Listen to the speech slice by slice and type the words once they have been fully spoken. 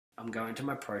I'm going to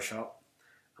my pro shop,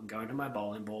 I'm going to my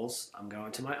bowling balls, I'm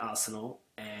going to my arsenal,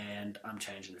 and I'm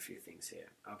changing a few things here.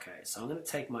 Okay, so I'm going to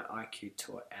take my IQ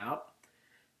tour out,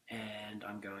 and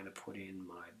I'm going to put in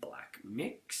my black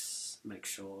mix, make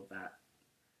sure that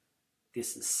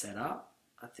this is set up.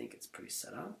 I think it's pretty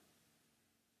set up.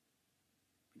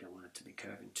 We don't want it to be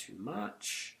curving too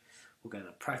much. We'll go to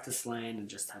the practice lane and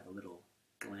just have a little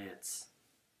glance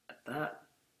at that.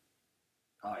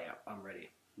 Oh yeah, I'm ready.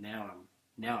 Now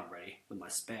I'm ready with my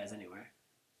spares anyway.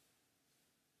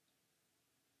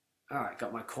 Alright,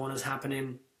 got my corners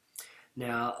happening.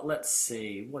 Now let's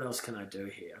see, what else can I do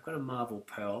here? I've got a marble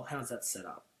pearl. How's that set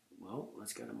up? Well,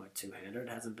 let's go to my two-hander. It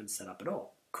hasn't been set up at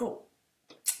all. Cool.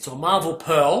 So a marble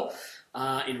pearl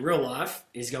in real life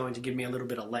is going to give me a little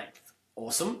bit of length.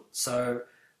 Awesome. So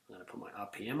I'm going to put my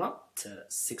RPM up to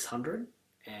 600,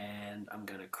 and I'm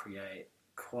going to create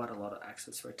quite a lot of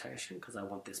axis rotation because I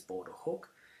want this ball to hook.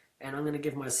 And I'm going to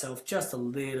give myself just a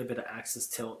little bit of axis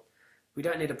tilt. We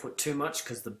don't need to put too much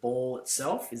because the ball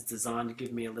itself is designed to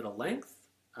give me a little length.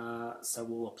 So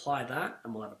we'll apply that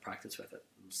and we'll have a practice with it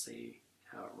and see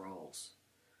how it rolls.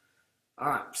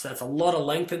 Alright, so that's a lot of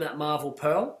length in that marble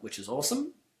pearl, which is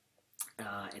awesome.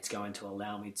 It's going to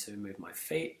allow me to move my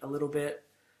feet a little bit.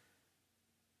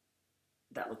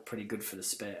 That looked pretty good for the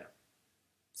spare.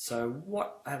 So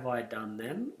what have I done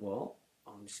then? Well,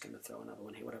 I'm just going to throw another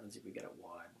one here. What happens if we get it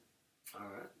wide?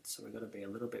 Alright, so we've got to be a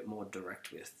little bit more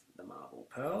direct with the marble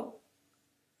pearl.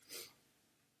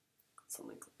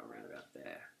 Something around about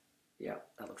there. Yeah,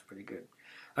 that looks pretty good.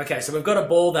 Okay, so we've got a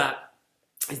ball that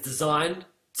is designed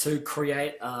to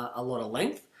create a lot of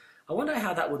length. I wonder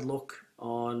how that would look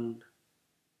on,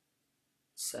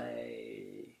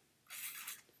 say,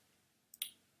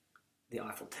 the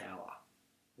Eiffel Tower.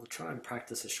 We'll try and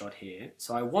practice a shot here.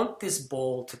 So I want this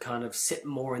ball to kind of sit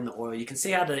more in the oil. You can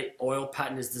see how the oil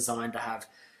pattern is designed to have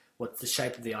what's the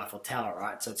shape of the Eiffel Tower,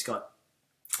 right? So it's got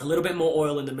a little bit more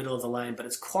oil in the middle of the lane, but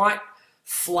it's quite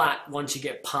flat once you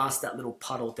get past that little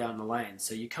puddle down the lane.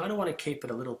 So you kind of want to keep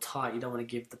it a little tight. You don't want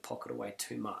to give the pocket away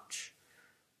too much.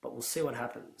 But we'll see what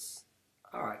happens.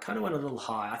 All right, kind of went a little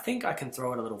high. I think I can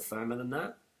throw it a little firmer than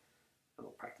that. And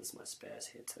we'll practice my spares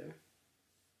here too.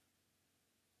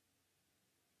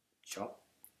 Chop.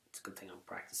 It's a good thing I'm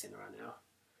practicing right now.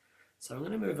 So I'm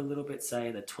going to move a little bit,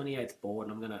 say, the 28th board,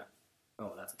 and I'm going to...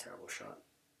 Oh, that's a terrible shot.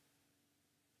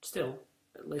 Still,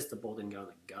 at least the ball didn't go in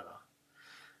the gutter.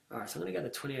 Alright, so I'm going to go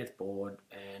to 28th board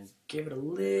and give it a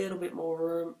little bit more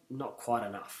room. Not quite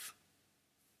enough.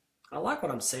 I like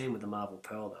what I'm seeing with the marble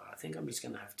pearl, though. I think I'm just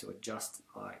going to have to adjust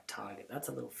my target. That's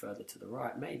a little further to the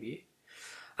right, maybe.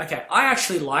 Okay, I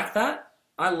actually like that.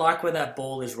 I like where that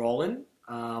ball is rolling.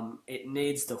 It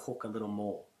needs to hook a little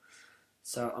more.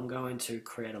 So I'm going to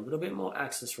create a little bit more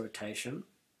axis rotation.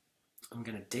 I'm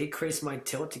going to decrease my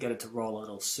tilt to get it to roll a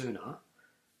little sooner.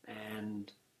 And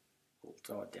we'll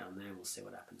throw it down there and we'll see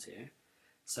what happens here.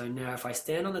 So now if I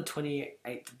stand on the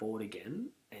 28th board again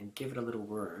and give it a little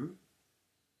room,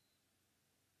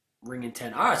 ring in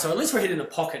 10. Alright, so at least we're hitting the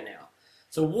pocket now.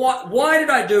 So why did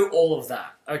I do all of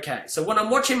that? Okay, so when I'm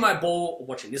watching my ball,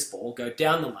 watching this ball go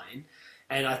down the lane,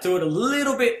 and I threw it a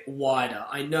little bit wider,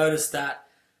 I noticed that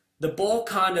the ball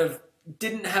kind of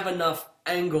didn't have enough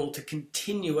angle to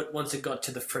continue it once it got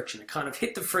to the friction. It kind of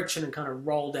hit the friction and kind of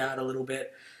rolled out a little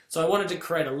bit. So I wanted to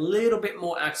create a little bit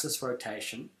more axis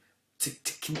rotation to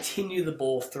continue the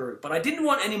ball through. But I didn't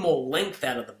want any more length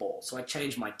out of the ball. So I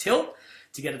changed my tilt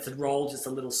to get it to roll just a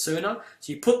little sooner.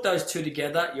 So you put those two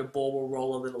together, your ball will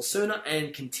roll a little sooner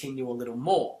and continue a little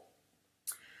more.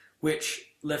 Which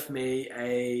left me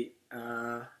a...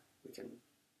 we can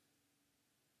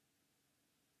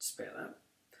spare that.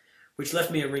 Which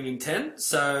left me a ringing 10.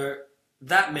 So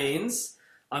that means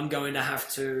I'm going to have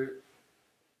to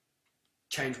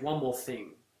change one more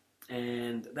thing.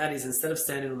 And that is, instead of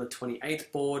standing on the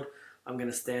 28th board, I'm going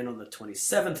to stand on the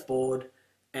 27th board.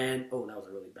 And, oh, that was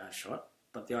a really bad shot.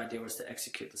 But the idea was to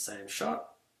execute the same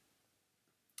shot.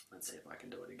 Let's see if I can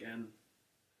do it again.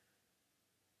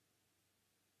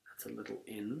 That's a little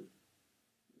in.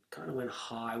 Kind of went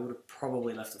high. Would have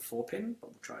probably left a 4-pin, but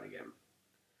we'll try it again.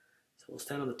 So we'll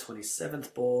stand on the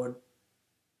 27th board.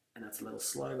 And that's a little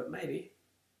slow, but maybe.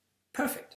 Perfect.